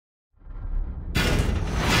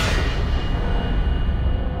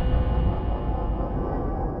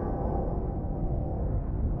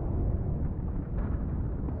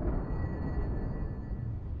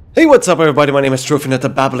Hey, what's up everybody, my name is Trophy, the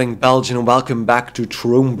Babbling Belgian, and welcome back to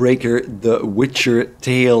Thronebreaker, The Witcher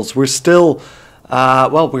Tales. We're still,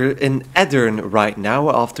 we're in Aedirn right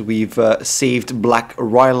now, after we've saved Black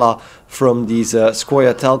Ryla from these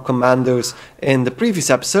scoia'tael commandos in the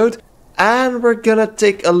previous episode. And we're gonna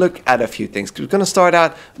take a look at a few things. We're gonna start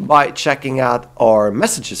out by checking out our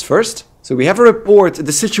messages first. So we have a report,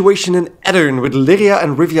 the situation in Aedirn, with Lyria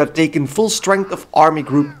and Rivia taken full strength of Army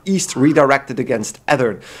Group East redirected against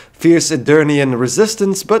Aedirn. Fierce Aedirnian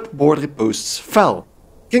resistance, but border posts fell.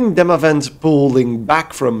 King Demavend pulling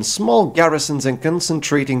back from small garrisons and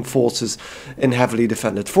concentrating forces in heavily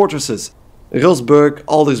defended fortresses. Rilsburg,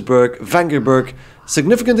 Aldersburg, Vangerburg,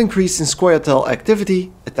 significant increase in scoia'tael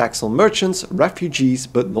activity, attacks on merchants, refugees,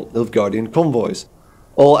 but not Nilfgaardian convoys.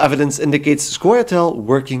 All evidence indicates scoia'tael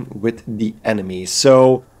working with the enemy.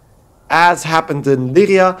 So, as happened in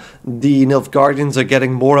Lyria, the Nilfgaardians are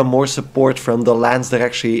getting more and more support from the lands they're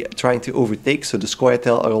actually trying to overtake. So the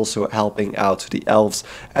scoia'tael are also helping out the elves,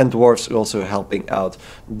 and dwarves are also helping out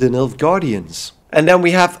the Nilfgaardians. And then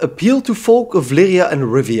we have Appeal to Folk of Lyria and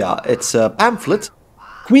Rivia. It's a pamphlet.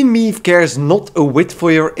 Queen Meve cares not a whit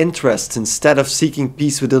for your interests. Instead of seeking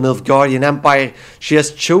peace with the Nilfgaardian Empire, she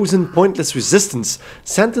has chosen pointless resistance,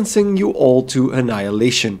 sentencing you all to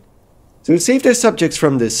annihilation. To save their subjects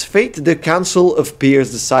from this fate, the Council of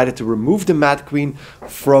Peers decided to remove the Mad Queen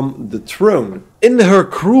from the throne. In her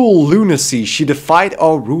cruel lunacy, she defied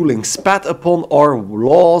our ruling, spat upon our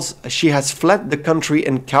laws. She has fled the country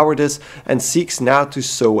in cowardice and seeks now to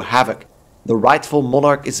sow havoc. The rightful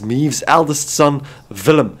monarch is Meve's eldest son,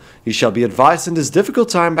 Willem. He shall be advised in this difficult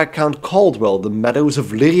time by Count Caldwell. The meadows of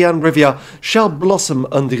Lyria and Rivia shall blossom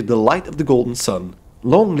under the light of the golden sun.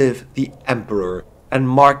 Long live the Emperor. And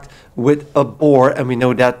marked with a boar, and we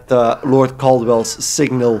know that Lord Caldwell's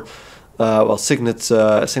signature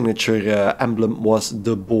emblem was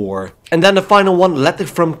the boar. And then the final one, letter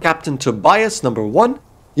from Captain Tobias, number 1.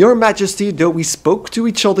 Your Majesty, though we spoke to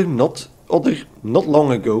each other not long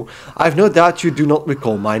ago, I have no doubt you do not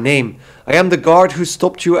recall my name. I am the guard who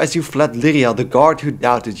stopped you as you fled Lyria, the guard who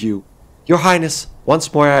doubted you. Your Highness,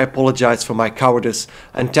 once more I apologize for my cowardice,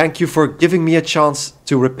 and thank you for giving me a chance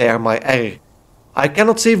to repair my error. I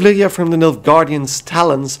cannot save Lyria from the Nilfgaardians'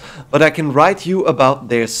 talons, but I can write you about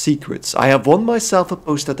their secrets. I have won myself a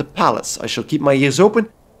post at the palace. I shall keep my ears open,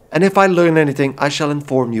 and if I learn anything, I shall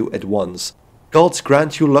inform you at once. Gods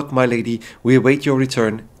grant you luck, my lady. We await your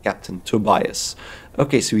return, Captain Tobias.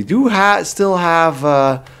 Okay, so we do still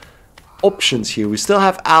have options here. We still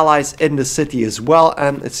have allies in the city as well,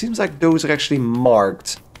 and it seems like those are actually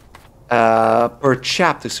marked per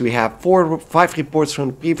chapter. So we have 5 reports from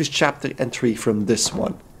the previous chapter and 3 from this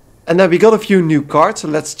one. And then we got a few new cards, so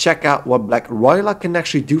let's check out what Black Ryla can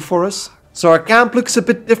actually do for us. So our camp looks a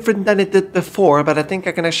bit different than it did before, but I think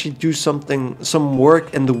I can actually do some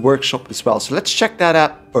work in the workshop as well. So let's check that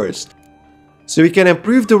out first. So we can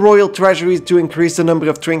improve the royal treasuries to increase the number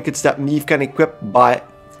of trinkets that Meve can equip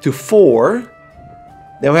to 4.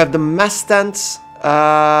 Then we have the mess tents,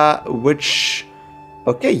 which...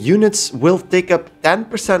 Okay, units will take up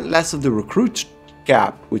 10% less of the recruit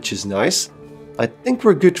cap, which is nice. I think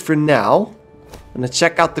we're good for now. I'm gonna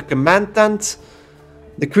check out the command tent.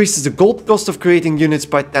 Decreases the gold cost of creating units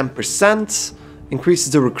by 10%.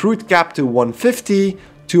 Increases the recruit cap to 150,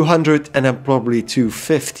 200, and then probably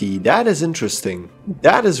 250. That is interesting.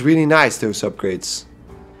 That is really nice, those upgrades.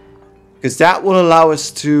 Because that will allow us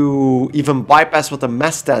to even bypass what the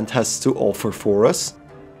mess tent has to offer for us.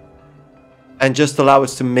 And just allow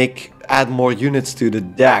us to add more units to the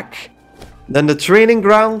deck. Then the training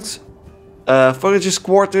ground. Forager's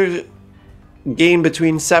quarter gain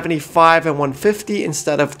between 75 and 150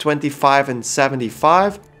 instead of 25 and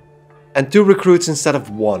 75. And 2 recruits instead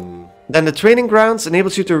of 1. Then the training grounds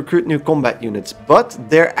enables you to recruit new combat units, but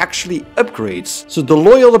they're actually upgrades. So the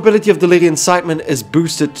loyal ability of the Lyrian Scytheman is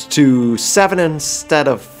boosted to 7 instead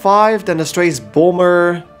of 5. Then the Stray's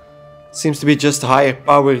Bomber seems to be just higher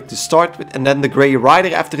power to start with. And then the Grey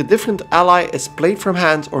Rider, after a different ally is played from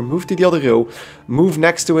hand or moved to the other row, move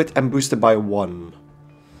next to it and boosted by 1.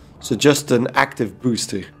 So just an active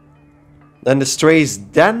booster. Then the Stray's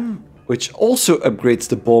Den, which also upgrades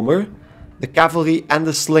the Bomber, the Cavalry and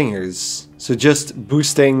the Slingers. So just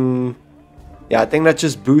boosting... Yeah, I think that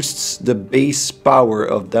just boosts the base power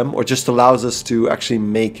of them, or just allows us to actually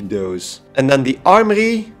make those. And then the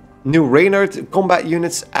Armory, new Reynard combat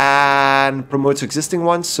units and promotes existing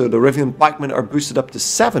ones. So the Rivian Pikemen are boosted up to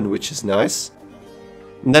 7, which is nice.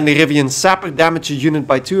 And then the Rivian Sapper damage a unit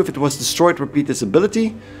by 2 if it was destroyed, repeat this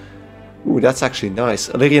ability. Ooh, that's actually nice.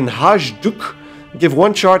 Illyrian Hajduk, give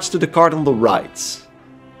 1 charge to the card on the right.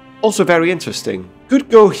 Also very interesting. Could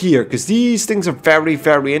go here, because these things are very,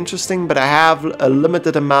 very interesting, but I have a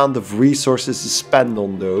limited amount of resources to spend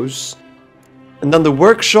on those. And then the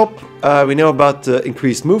workshop, we know about the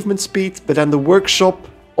increased movement speed, but then the workshop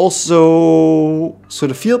also... So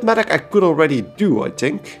the field medic I could already do, I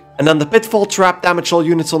think. And then the pitfall trap, damage all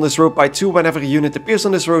units on this road by 2. Whenever a unit appears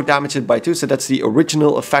on this road, damage it by 2. So that's the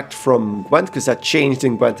original effect from Gwent, because that changed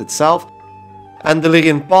in Gwent itself. And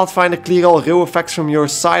Delirium Pathfinder, clear all row effects from your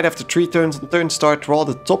side after 3 turns. On turn start, draw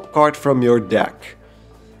the top card from your deck.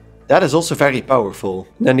 That is also very powerful.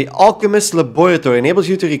 Then the Alchemist Laboratory enables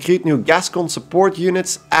you to recruit new Gascon support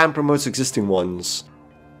units and promotes existing ones.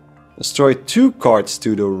 Destroy 2 cards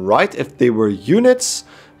to the right if they were units.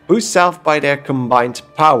 Boost self by their combined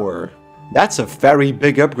power. That's a very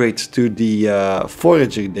big upgrade to the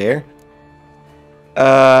Forager there.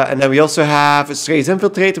 And then we also have a Stray's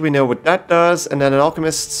Infiltrator, we know what that does. And then an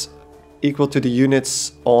Alchemist equal to the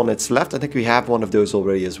units on its left. I think we have one of those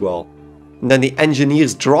already as well. And then the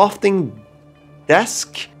Engineer's Drafting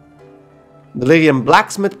Desk. Delirium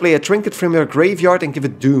Blacksmith, play a trinket from your graveyard and give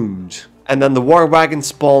it Doomed. And then the War Wagon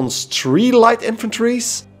spawns 3 light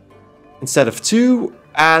infantries instead of 2.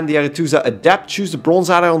 And the Arethusa Adept, choose the bronze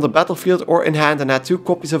ally on the battlefield or in hand and add 2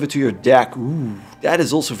 copies of it to your deck. Ooh, that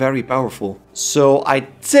is also very powerful. So I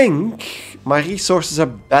think my resources are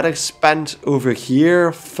better spent over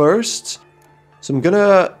here first. So I'm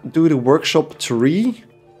gonna do the workshop 3.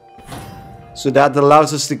 So that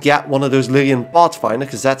allows us to get one of those Lyrian Pathfinder,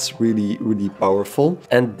 because that's really, really powerful.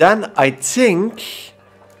 And then I think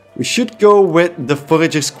we should go with the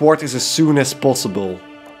Forager's Quarters as soon as possible.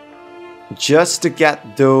 Just to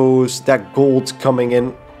get that gold coming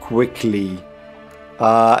in quickly.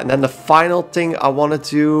 And then the final thing I want to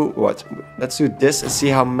do... Let's do this and see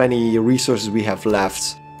how many resources we have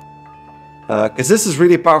left. Because this is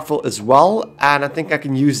really powerful as well. And I think I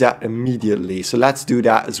can use that immediately. So let's do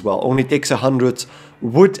that as well. Only takes 100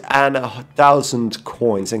 wood and 1,000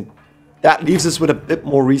 coins. And that leaves us with a bit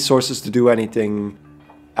more resources to do anything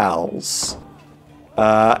else.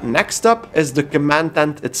 Next up is the command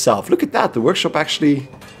tent itself. Look at that, the workshop actually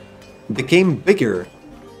became bigger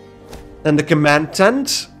than the command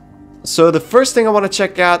tent. So the first thing I want to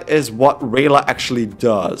check out is what Rayla actually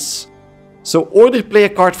does. So order play a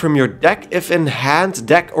card from your deck if in hand,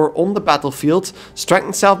 deck or on the battlefield.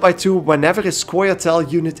 Strengthen self by 2 whenever a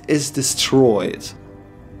scoia'tael unit is destroyed.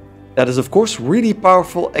 That is of course really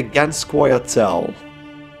powerful against scoia'tael.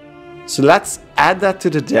 So let's add that to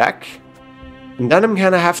the deck. And then I'm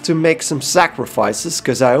gonna have to make some sacrifices,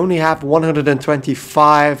 because I only have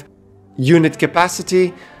 125 unit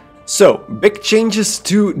capacity. So, big changes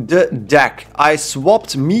to the deck. I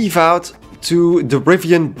swapped Meave out to the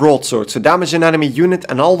Rivian Broadsword. So damage an enemy unit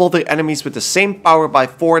and all other enemies with the same power by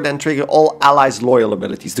 4, then trigger all allies' loyal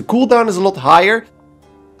abilities. The cooldown is a lot higher,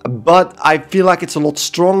 but I feel like it's a lot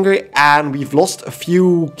stronger, and we've lost a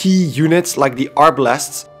few key units like the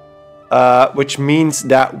Arbalests, which means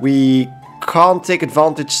that we can't take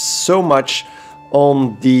advantage so much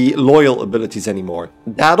on the loyal abilities anymore.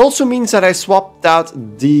 That also means that I swapped out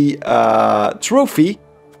the trophy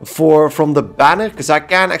from the banner, because I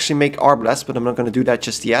can actually make Arbalest, but I'm not going to do that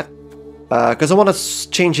just yet, because I want to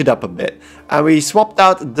change it up a bit. And we swapped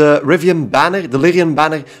out the Rivian banner, the Lyrian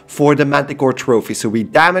banner, for the Manticore trophy. So we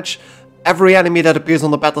damage every enemy that appears on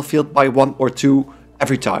the battlefield by 1 or 2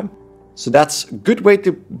 every time. So that's a good way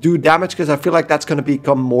to do damage, because I feel like that's going to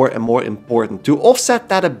become more and more important. To offset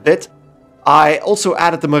that a bit, I also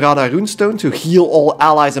added the Marana Runestone to heal all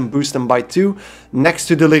allies and boost them by 2, next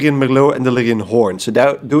to the Lyrian Merlot and the Lyrian Horn. So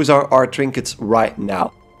those are our trinkets right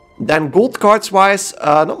now. Then gold cards wise,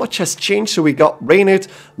 not much has changed. So we got Reynard,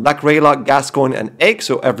 Black Rayla, Gascoigne and Egg.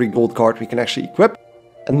 So every gold card we can actually equip.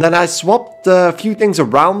 And then I swapped a few things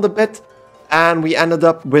around a bit, and we ended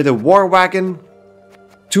up with a War Wagon,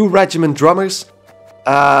 2 Regiment Drummers,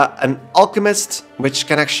 an Alchemist, which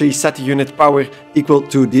can actually set the unit power equal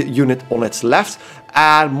to the unit on its left,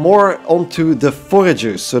 and more onto the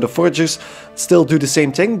Foragers. So the Foragers still do the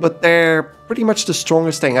same thing, but they're pretty much the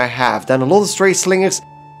strongest thing I have. Then a lot of Stray Slingers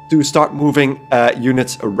to start moving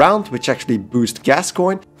units around, which actually boost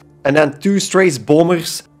Gascoigne. And then 2 Strays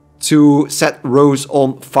Bombers to set rows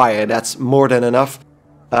on fire. That's more than enough.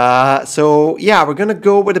 So yeah, we're gonna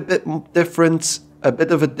go with a bit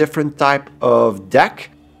of a different type of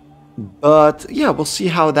deck. But yeah, we'll see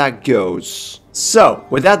how that goes. So,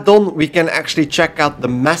 with that done, we can actually check out the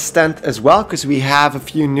mess tent as well, because we have a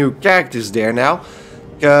few new characters there now.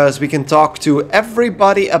 Because we can talk to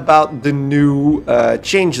everybody about the new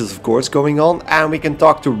changes, of course, going on. And we can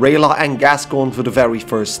talk to Rayla and Gascoigne for the very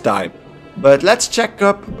first time. But let's check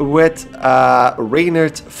up with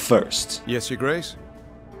Reynard first. Yes, Your Grace?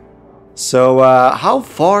 So, how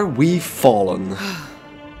far we've fallen.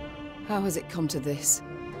 How has it come to this?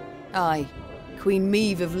 I, Queen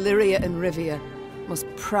Meve of Lyria and Rivia, must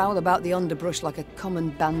prowl about the underbrush like a common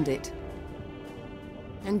bandit.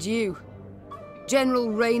 And you,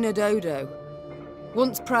 General Reynard Odo,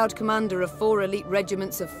 once proud commander of 4 elite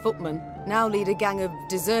regiments of footmen, now lead a gang of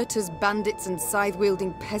deserters, bandits and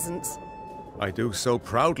scythe-wielding peasants. I do so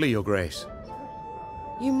proudly, Your Grace.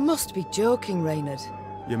 You must be joking, Reynard.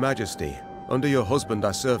 Your Majesty, under your husband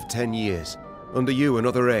I served 10 years, under you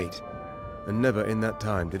another 8. And never in that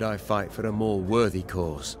time did I fight for a more worthy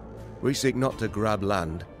cause. We seek not to grab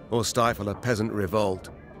land, or stifle a peasant revolt.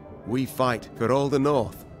 We fight for all the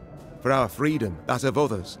North, for our freedom, that of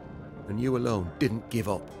others. And you alone didn't give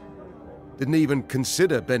up. Didn't even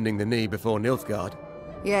consider bending the knee before Nilfgaard.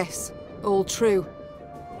 Yes, all true.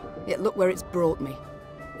 Yet look where it's brought me.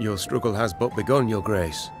 Your struggle has but begun, Your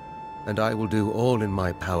Grace. And I will do all in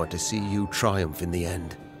my power to see you triumph in the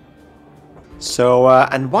end. So,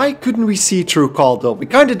 and why couldn't we see through Caldwell? We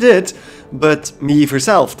kinda did, but Meve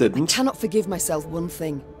herself didn't. I cannot forgive myself one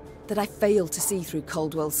thing, that I failed to see through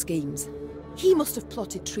Caldwell's schemes. He must have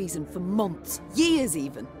plotted treason for months, years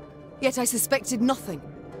even. Yet I suspected nothing.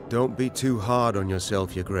 Don't be too hard on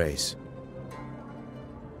yourself, Your Grace.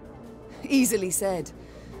 Easily said.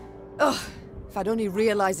 Ugh, if I'd only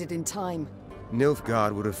realized it in time.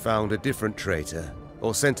 Nilfgaard would have found a different traitor,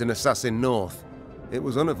 or sent an assassin north. It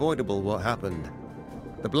was unavoidable what happened.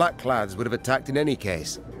 The Blackclads would have attacked in any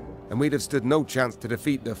case, and we'd have stood no chance to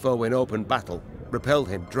defeat the foe in open battle, repel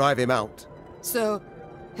him, drive him out. So,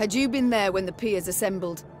 had you been there when the peers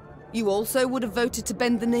assembled, you also would have voted to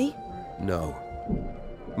bend the knee? No.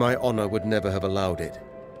 My honor would never have allowed it.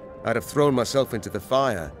 I'd have thrown myself into the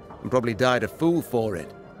fire, and probably died a fool for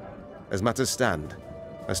it. As matters stand,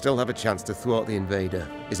 I still have a chance to thwart the invader,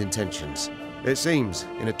 his intentions. It seems,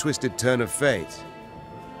 in a twisted turn of fate,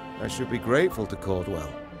 I should be grateful to Caldwell.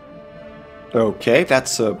 Okay,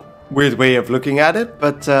 that's a weird way of looking at it,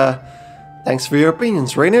 but thanks for your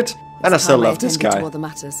opinions, Reynard. And I still love this guy.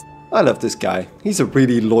 I love this guy. He's a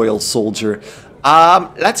really loyal soldier.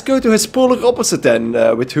 Let's go to his polar opposite then,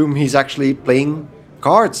 with whom he's actually playing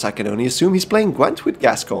cards. I can only assume he's playing Gwent with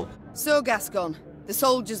Gascon. So, Gascon, the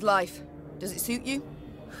soldier's life, does it suit you?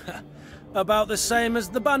 About the same as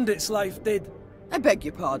the bandit's life did. I beg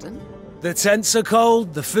your pardon? The tents are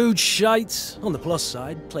cold, the food's shite. On the plus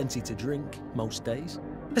side, plenty to drink, most days.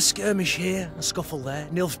 A skirmish here, a scuffle there,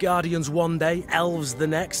 Nilfgaardians one day, elves the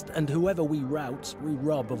next, and whoever we rout, we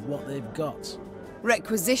rob of what they've got.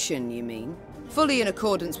 Requisition, you mean? Fully in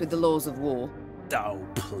accordance with the laws of war. Oh,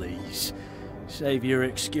 please. Save your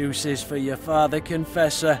excuses for your father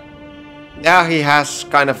confessor. Yeah, he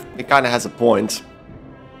kind of has a point.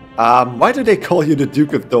 Why do they call you the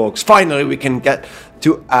Duke of Dogs? Finally, we can get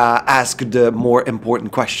to ask the more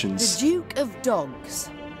important questions. The Duke of Dogs?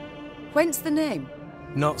 Whence the name?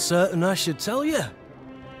 Not certain I should tell you.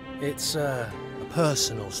 It's a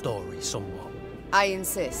personal story, somewhat. I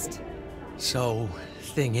insist. So,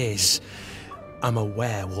 thing is, I'm a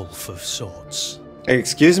werewolf of sorts.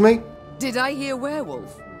 Excuse me? Did I hear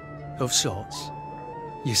werewolf? Of sorts.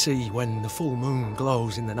 You see, when the full moon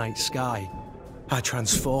glows in the night sky, I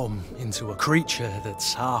transform into a creature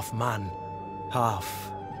that's half man,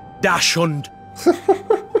 half dachshund.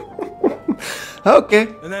 Okay.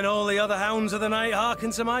 And then all the other hounds of the night hearken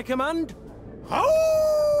to my command.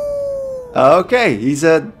 Okay, he's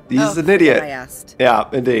an idiot. I asked. Yeah,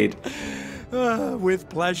 indeed. With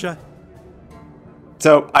pleasure.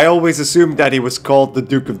 So, I always assumed that he was called the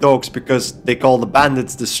Duke of Dogs because they call the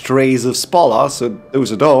bandits the strays of Spala, so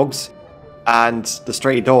those are dogs. And the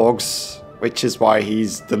stray dogs, which is why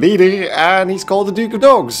he's the leader, and he's called the Duke of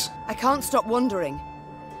Dogs. I can't stop wondering.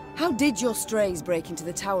 How did your strays break into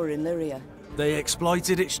the tower in Lyria? They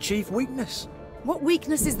exploited its chief weakness. What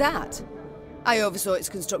weakness is that? I oversaw its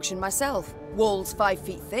construction myself. Walls 5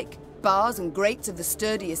 feet thick, bars and grates of the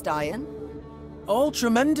sturdiest iron. All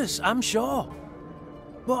tremendous, I'm sure.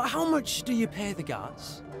 But how much do you pay the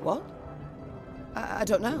guards? What? I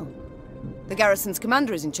don't know. The garrison's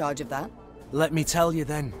commander is in charge of that. Let me tell you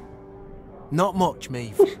then. Not much,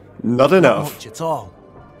 Meve. Not enough. Not much at all.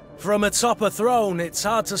 From atop a throne, it's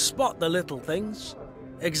hard to spot the little things.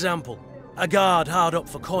 Example, a guard hard up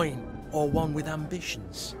for coin, or one with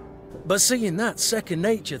ambitions. But seeing that's second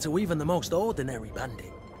nature to even the most ordinary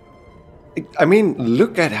bandit. I mean,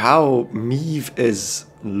 look at how Meve is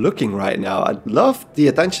looking right now. I love the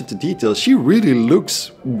attention to detail. She really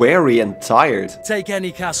looks weary and tired. Take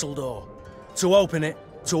any castle door. To open it,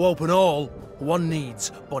 To open all, one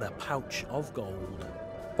needs but a pouch of gold.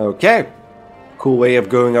 Okay. Cool way of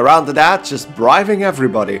going around to that, just bribing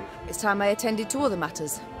everybody. It's time I attended to other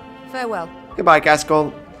matters. Farewell. Goodbye,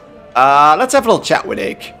 Gascon. Let's have a little chat with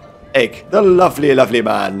Ake. Ake, the lovely, lovely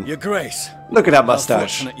man. Your Grace. Look at that How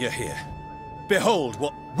mustache. fortunate you're here. Behold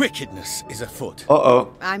what wickedness is afoot.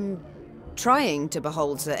 Uh-oh. I'm trying to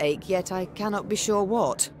behold Sir Ake, yet I cannot be sure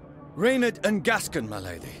what. Reynard and Gascon, my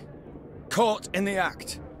lady. Caught in the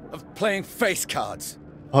act of playing face cards.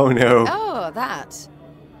 Oh no. Oh, that.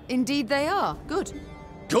 Indeed they are. Good.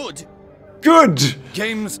 Good. Good!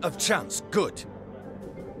 Games of chance. Good.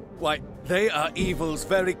 Why, they are evil's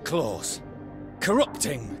very claws.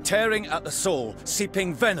 Corrupting, tearing at the soul,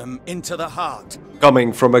 seeping venom into the heart.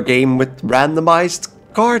 Coming from a game with randomized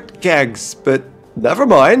card gags, but never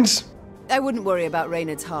mind. I wouldn't worry about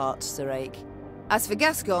Reynard's heart, Sir Ake. As for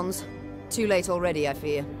Gascon's, too late already, I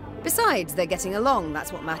fear. Besides, they're getting along,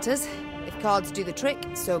 that's what matters. If cards do the trick,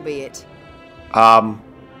 so be it.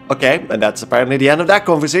 Okay, and that's apparently the end of that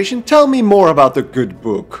conversation. Tell me more about the good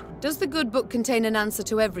book. Does the good book contain an answer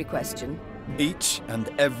to every question? Each and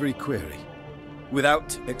every query.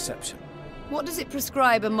 Without exception. What does it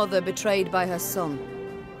prescribe a mother betrayed by her son?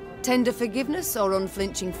 Tender forgiveness or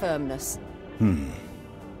unflinching firmness?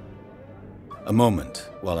 A moment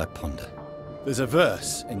while I ponder. There's a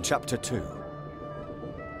verse in chapter 2.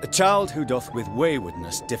 A child who doth with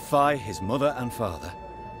waywardness defy his mother and father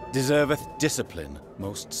deserveth discipline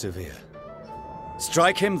most severe.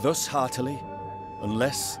 Strike him thus heartily,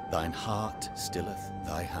 unless thine heart stilleth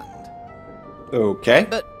thy hand. Okay.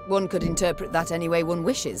 But one could interpret that any way one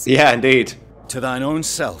wishes. Yeah, indeed. To thine own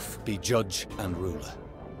self be judge and ruler,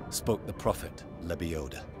 spoke the prophet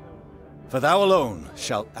Lebioda. For thou alone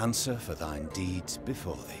shalt answer for thine deeds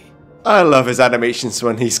before thee. I love his animations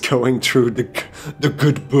when he's going through the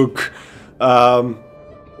good book.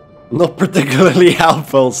 Not particularly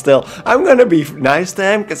helpful still. I'm gonna be nice to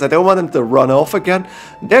him because I don't want him to run off again.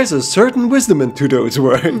 There's a certain wisdom into those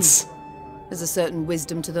words. There's a certain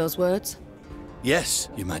wisdom to those words. Yes,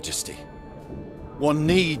 your majesty. One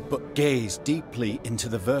need but gaze deeply into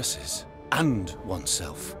the verses, and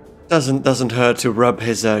oneself. Doesn't hurt to rub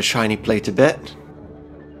his shiny plate a bit.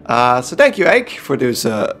 So thank you, Ake, for those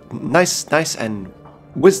nice and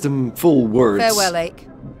wisdomful words. Farewell, Ake.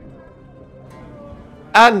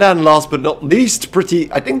 And then last but not least,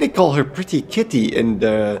 I think they call her Pretty Kitty in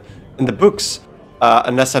the books.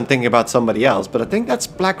 Unless I'm thinking about somebody else, but I think that's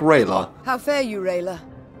Black Rayla. How fare you, Rayla?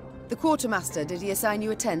 The quartermaster, did he assign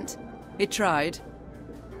you a tent? He tried.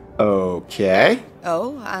 Okay.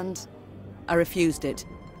 Oh, and? I refused it.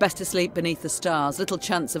 Best to sleep beneath the stars. Little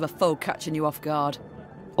chance of a foe catching you off guard.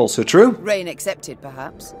 Also true. Rain accepted,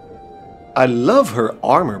 perhaps. I love her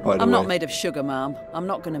armor, by the way. I'm not made of sugar, ma'am. I'm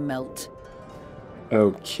not gonna melt.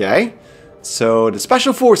 Okay. So, the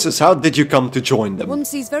Special Forces, how did you come to join them? One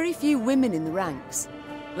sees very few women in the ranks,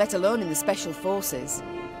 let alone in the Special Forces.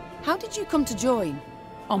 How did you come to join?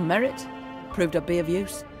 On merit. Proved I'd be of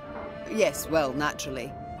use. Yes, well,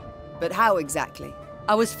 naturally. But how exactly?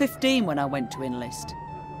 I was 15 when I went to enlist.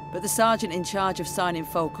 But the sergeant in charge of signing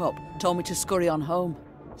folk up told me to scurry on home.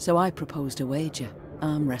 So I proposed a wager.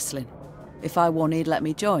 Arm wrestling. If I won, he'd let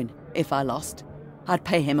me join. If I lost, I'd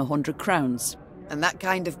pay him 100 crowns. And that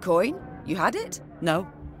kind of coin? You had it? No,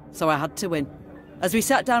 so I had to win. As we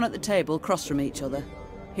sat down at the table, across from each other,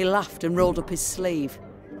 he laughed and rolled up his sleeve.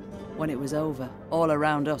 When it was over, all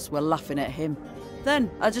around us were laughing at him.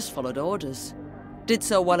 Then I just followed orders. Did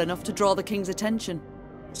so well enough to draw the king's attention.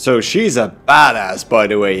 So she's a badass, by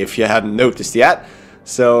the way, if you hadn't noticed yet.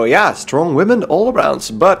 So yeah, strong women all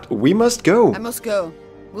around, but we must go. I must go.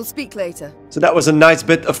 We'll speak later. So that was a nice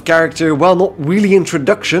bit of character, well, not really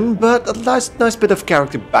introduction, but a nice bit of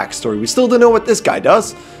character backstory. We still don't know what this guy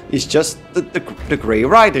does. He's just the Grey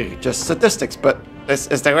Rider, just statistics. But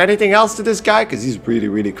is there anything else to this guy? Because he's really,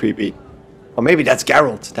 really creepy. Or maybe that's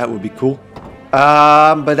Geralt. That would be cool.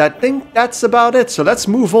 But I think that's about it. So let's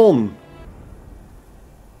move on.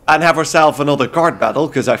 And have ourselves another card battle,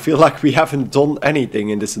 because I feel like we haven't done anything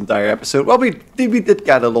in this entire episode. Well, we did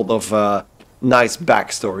get a lot of nice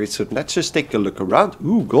backstory, so let's just take a look around.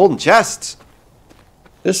 Ooh, golden chests.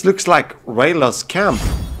 This looks like Rayla's camp.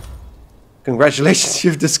 Congratulations,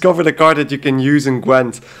 you've discovered a card that you can use in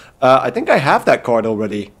Gwent. I think I have that card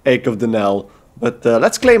already, Ache of the Nell. But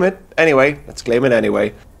let's claim it anyway. Let's claim it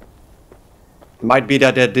anyway. Might be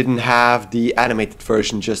that I didn't have the animated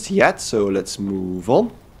version just yet, so let's move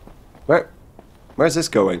on. Where's this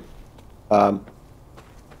going?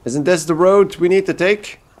 Isn't this the road we need to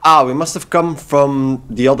take? Ah, we must have come from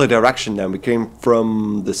the other direction then. We came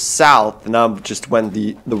from the south and now we just went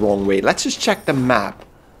the wrong way. Let's just check the map.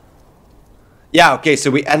 Yeah, okay, so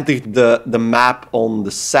we entered the map on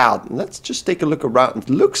the south. Let's just take a look around. It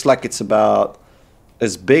looks like it's about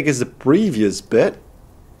as big as the previous bit.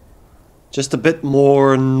 Just a bit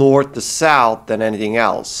more north to south than anything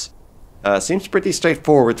else. Seems pretty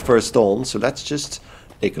straightforward first on, so let's just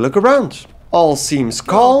take a look around. All seems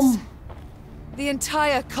calm. The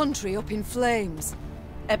entire country up in flames.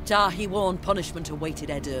 Ebdahi warned punishment awaited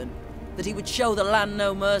Edern, that he would show the land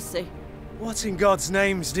no mercy. What in God's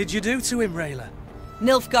names did you do to him, Rayla?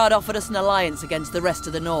 Nilfgaard offered us an alliance against the rest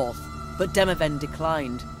of the north, but Demoven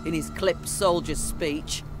declined, in his clipped soldier's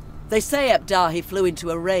speech. They say Ebdahi flew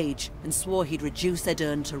into a rage and swore he'd reduce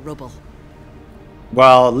Edern to rubble.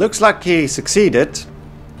 Well, looks like he succeeded.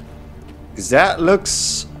 'Cause that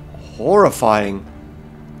looks horrifying.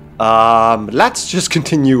 Let's just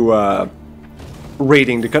continue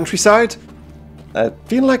raiding the countryside. I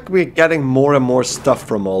feel like we're getting more and more stuff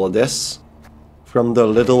from all of this. From the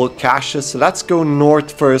little caches. So let's go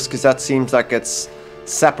north first, because that seems like it's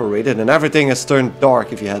separated. And everything has turned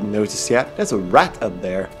dark, if you hadn't noticed yet. There's a rat up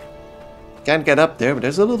there. Can't get up there, but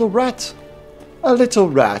there's a little rat. A little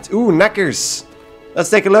rat. Ooh, knackers. Let's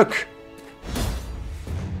take a look.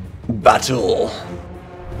 Battle.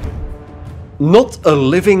 Not a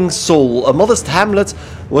living soul. A modest hamlet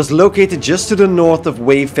was located just to the north of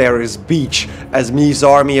Wayfarer's Beach. As Meave's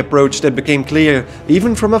army approached, it became clear,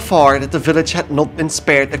 even from afar, that the village had not been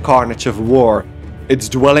spared the carnage of war. Its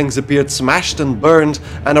dwellings appeared smashed and burned,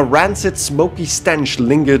 and a rancid, smoky stench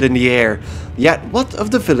lingered in the air. Yet what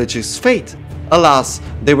of the villagers' fate? Alas,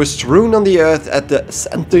 they were strewn on the earth at the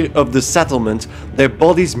center of the settlement, their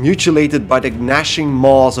bodies mutilated by the gnashing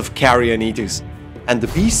maws of carrion eaters. And the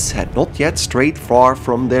beasts had not yet strayed far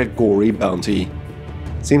from their gory bounty.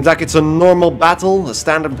 Seems like it's a normal battle, a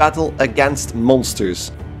standard battle against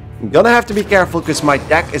monsters. I'm gonna have to be careful because my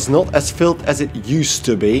deck is not as filled as it used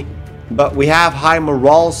to be. But we have high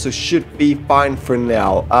morale, so should be fine for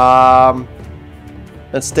now.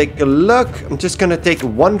 Let's take a look. I'm just gonna take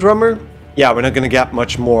one drummer. Yeah, we're not gonna get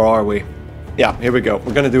much more, are we? Yeah, here we go.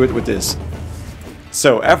 We're gonna do it with this.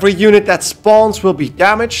 So every unit that spawns will be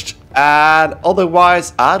damaged. And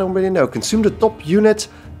otherwise, I don't really know. Consume the top unit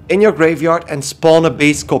in your graveyard and spawn a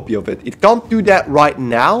base copy of it. It can't do that right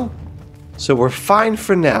now. So we're fine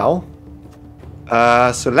for now.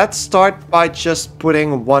 So let's start by just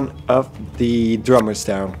putting one of the drummers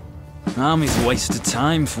down. Army's a waste of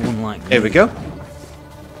time for one like me. There we go.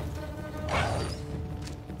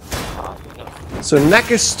 So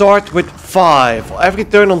knackers start with 5. Every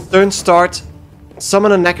turn on turn start,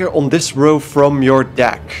 summon a knacker on this row from your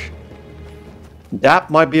deck. That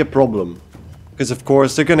might be a problem. Because of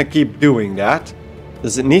course they're gonna keep doing that.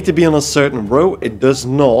 Does it need to be on a certain row? It does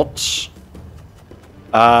not.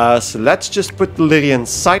 So let's just put the Lyrian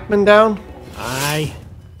Sightman down. Aye.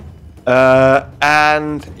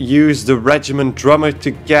 And use the regiment drummer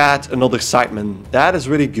to get another Sightman. That is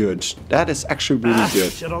really good. That is actually really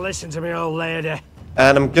good. Should have listened to me, old lady.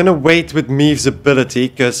 And I'm gonna wait with Meave's ability,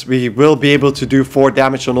 because we will be able to do 4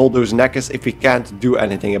 damage on all those knackers if we can't do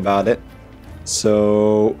anything about it.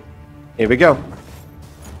 So, here we go.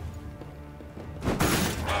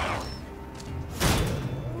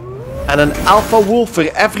 And an Alpha Wolf. For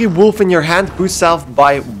every wolf in your hand, boost self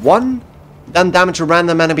by 1. Then damage a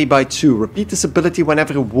random enemy by 2. Repeat this ability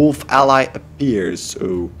whenever a wolf ally appears.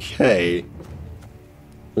 Okay.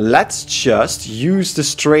 Let's just use the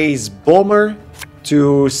Stray's Bomber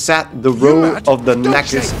to set the row of the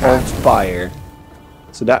knackers on fire.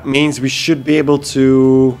 So that means we should be able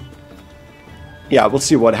to... Yeah, we'll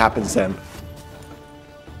see what happens then.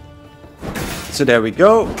 So there we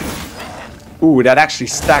go. Ooh, that actually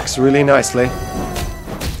stacks really nicely.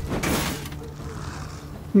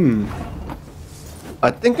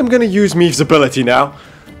 I think I'm gonna use Meave's ability now.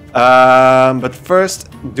 But first,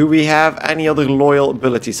 do we have any other loyal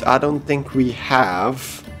abilities? I don't think we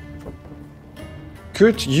have.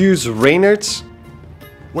 Could use Reynard.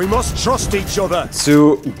 We must trust each other.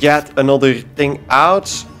 To get another thing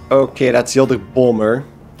out. Okay, that's the other bomber.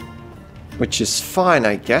 Which is fine,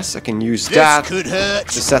 I guess. I can use that could hurt.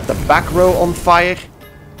 to set the back row on fire.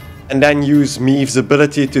 And then use Meave's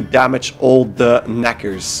ability to damage all the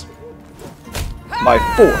knackers. By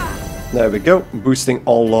 4. There we go. Boosting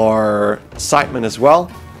all our Sightmen as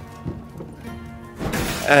well.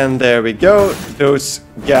 And there we go. Those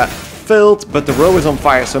get filled, but the row is on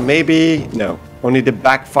fire, so maybe... No. Only the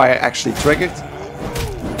backfire actually triggered.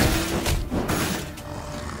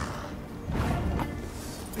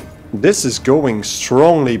 This is going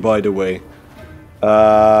strongly, by the way.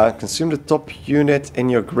 Consume the top unit in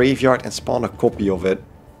your graveyard and spawn a copy of it.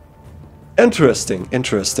 Interesting,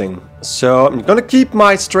 interesting. So I'm gonna keep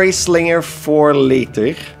my stray slinger for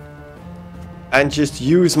later. And just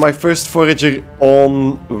use my first forager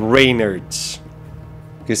on Reynard.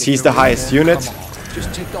 Because he's the highest unit.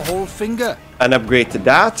 Just take the whole finger. And upgrade to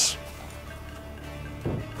that.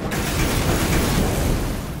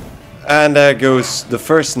 And there goes the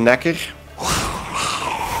first Necker.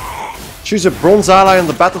 Choose a bronze ally on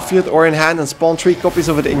the battlefield or in hand and spawn 3 copies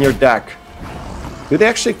of it in your deck. Do they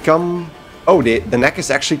actually come... Oh, the Neckers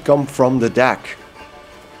actually come from the deck.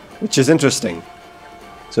 Which is interesting.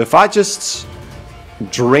 So if I just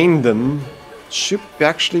drain them, should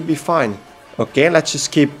actually be fine. Okay, let's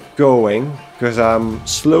just keep going. Because I'm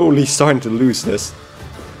slowly starting to lose this.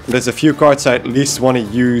 There's a few cards I at least want to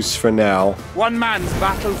use for now. One man's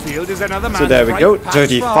battlefield is another man's. So there we go,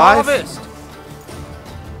 35.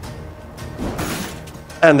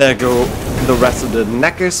 And there go the rest of the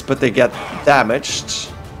Neckers, but they get damaged.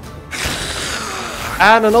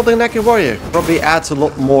 And another Necker warrior. Probably adds a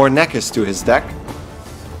lot more Neckers to his deck.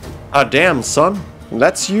 Ah, damn, son.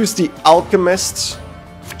 Let's use the Alchemist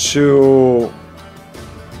to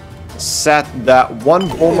set that one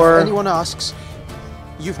bomber. If anyone asks,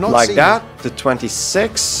 you've not like seen that. The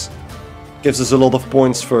 26 gives us a lot of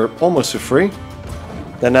points for almost for free.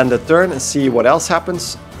 Then end the turn and see what else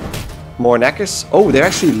happens. More Neckers. Oh, they're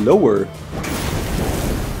actually lower.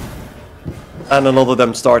 And a lot of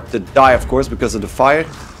them start to die, of course, because of the fire.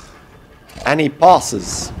 And he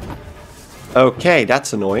passes. Okay,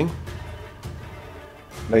 that's annoying.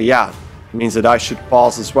 But yeah, means that I should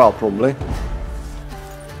pass as well, probably.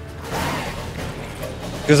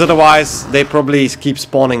 Because otherwise, they probably keep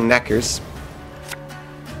spawning Neckers.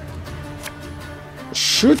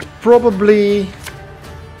 Should probably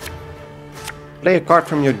play a card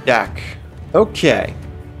from your deck. Okay.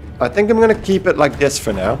 I think I'm gonna keep it like this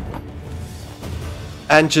for now.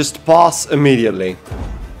 And just pass immediately.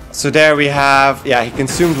 So there we have... Yeah, he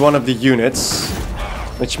consumed one of the units.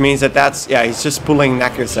 Which means that that's... Yeah, he's just pulling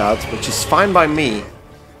Neckers out. Which is fine by me.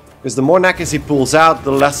 Because the more Neckers he pulls out,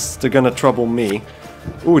 the less they're gonna trouble me.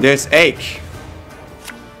 Ooh, there's Ache.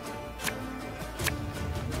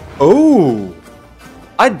 Oh!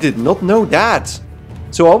 I did not know that.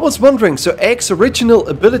 So I was wondering, so Ache's original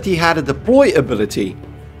ability had a deploy ability.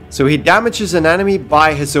 So he damages an enemy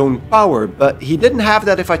by his own power, but he didn't have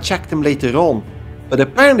that if I checked him later on. But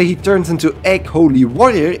apparently he turns into Ache Holy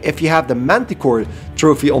Warrior if you have the Manticore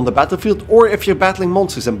trophy on the battlefield or if you're battling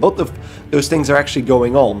monsters, and both of those things are actually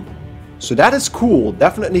going on. So that is cool,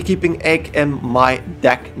 definitely keeping Ache in my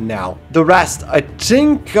deck now. The rest, I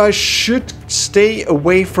think I should stay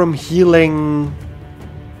away from healing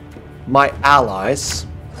my allies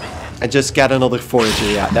and just get another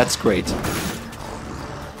forager. Yeah, that's great.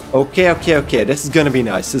 Okay, this is gonna be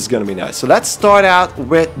nice, So let's start out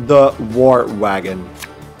with the War Wagon.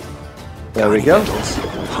 There we go.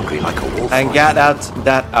 hungry like a wolf. And get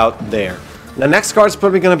that out there. The next card is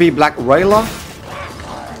probably gonna be Black Rayla.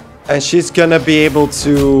 And she's gonna be able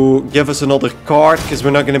to give us another card, because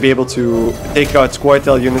we're not gonna be able to take out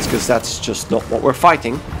scoia'tael units, because that's just not what we're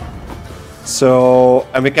fighting. So,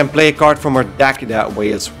 and we can play a card from our deck that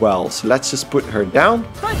way as well. So let's just put her down.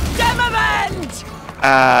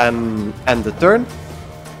 And end the turn.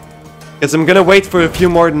 Because I'm gonna wait for a few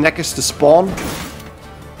more Neckers to spawn.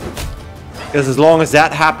 Because as long as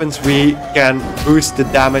that happens, we can boost the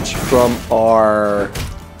damage from our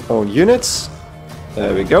own units.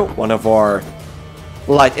 There we go. One of our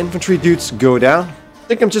light infantry dudes go down. I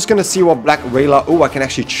think I'm just gonna see what Black Rayla... Oh, I can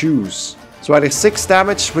actually choose. So either 6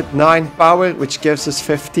 damage with 9 power, which gives us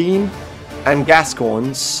 15. And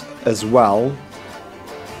Gascons as well.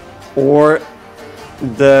 Or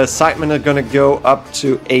the Sightmen are gonna go up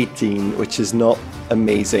to 18, which is not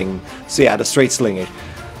amazing. So yeah, the straight slinger.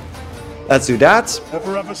 Let's do that.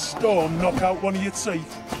 Ever have a storm knock out one of your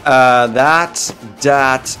teeth?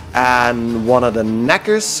 That, and one of the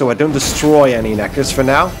Neckers. So I don't destroy any Neckers for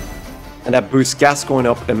now. And that boosts Gascoigne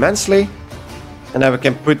up immensely. And then we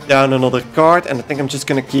can put down another card. And I think I'm just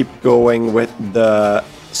gonna keep going with the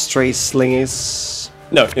stray slingers.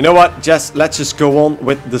 No, you know what? Let's just go on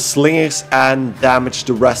with the slingers and damage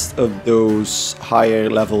the rest of those higher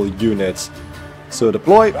level units. So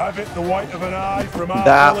deploy. Have it the white of an eye from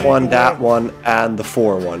that one, and the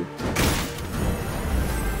 4 one.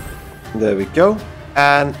 There we go.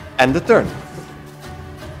 And end the turn.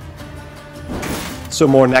 So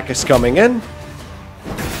more Neckers coming in.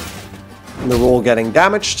 And they're all getting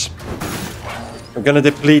damaged. I'm gonna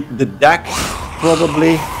deplete the deck,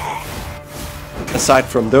 probably. Aside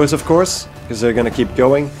from those, of course, because they're gonna keep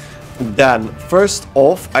going. Then, first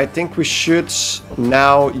off, I think we should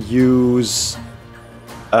now use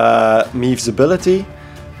Meave's ability.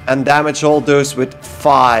 And damage all those with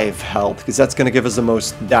 5 health, because that's going to give us the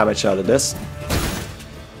most damage out of this.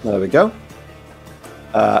 There we go.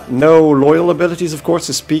 No loyal abilities, of course,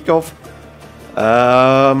 to speak of.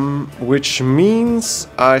 Which means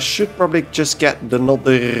I should probably just get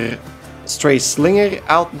another stray slinger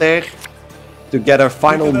out there to get our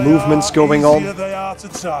final movements going on.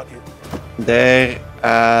 There,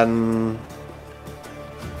 and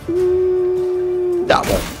that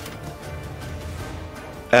one.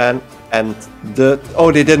 And the... Oh,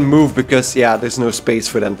 they didn't move because, yeah, there's no space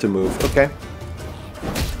for them to move. Okay.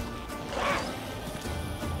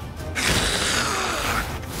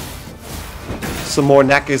 Some more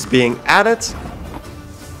knackers being added.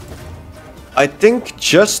 I think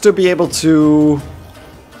just to be able to...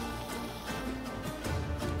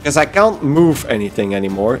 Because I can't move anything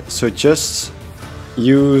anymore, so just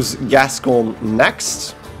use Gascon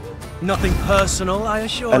next. Nothing personal, I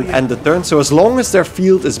assure you. And the turn, so as long as their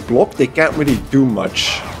field is blocked, they can't really do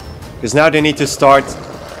much. Because now they need to start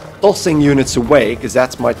tossing units away, because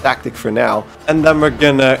that's my tactic for now. And then we're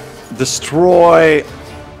gonna destroy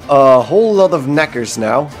a whole lot of knackers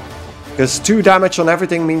now. Because 2 damage on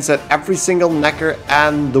everything means that every single knacker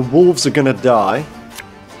and the wolves are gonna die.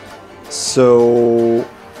 So...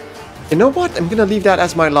 You know what? I'm gonna leave that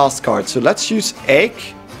as my last card. So let's use Egg.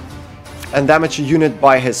 And damage a unit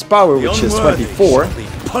by his power, which is 24.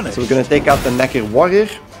 So we're gonna take out the Knacker Warrior.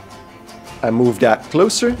 And move that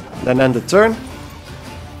closer. Then end the turn.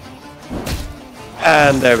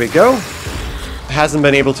 And there we go. Hasn't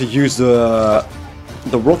been able to use the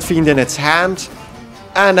Rot Fiend in its hand.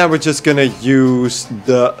 And now we're just gonna use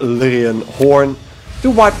the Lyrian Horn to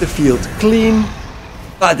wipe the field clean.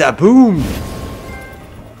 Bada boom!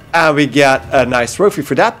 And we get a nice trophy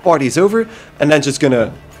for that. Party's over. And then just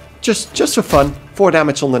gonna... Just for fun, 4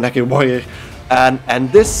 damage on the Knacker Warrior, and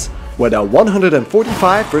end this with a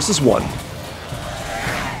 145 versus 1.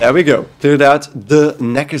 There we go, cleared out the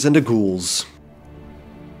Knackers and the Ghouls.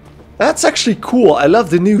 That's actually cool. I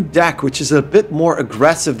love the new deck, which is a bit more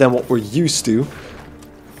aggressive than what we're used to.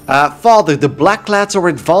 Father, the Blacklads are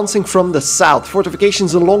advancing from the south.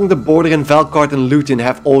 Fortifications along the border in Velkart and Luton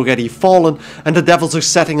have already fallen, and the devils are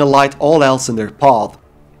setting alight all else in their path.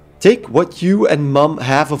 Take what you and Mum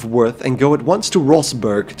have of worth and go at once to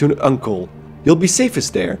Rosberg, to Uncle. You'll be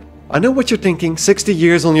safest there. I know what you're thinking, 60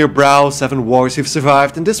 years on your brow, 7 wars you've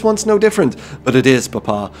survived, and this one's no different. But it is,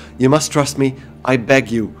 Papa. You must trust me. I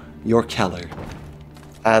beg you. Your Keller.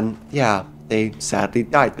 And yeah, they sadly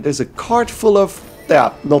died. But there's a card full of...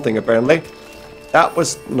 yeah, nothing apparently. That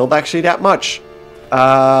was not actually that much.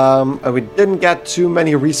 And we didn't get too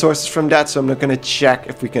many resources from that, so I'm not going to check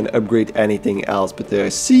if we can upgrade anything else. But I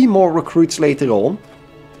see more recruits later on.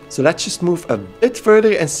 So let's just move a bit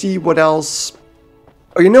further and see what else...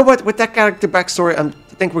 Oh, you know what? With that character backstory, I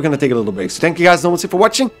think we're going to take a little break. So thank you guys enormously for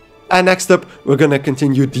watching. And next up, we're going to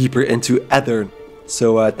continue deeper into Aedirn.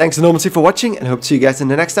 So thanks enormously for watching, and hope to see you guys in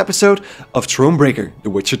the next episode of Thronebreaker, The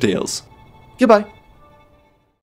Witcher Tales. Goodbye.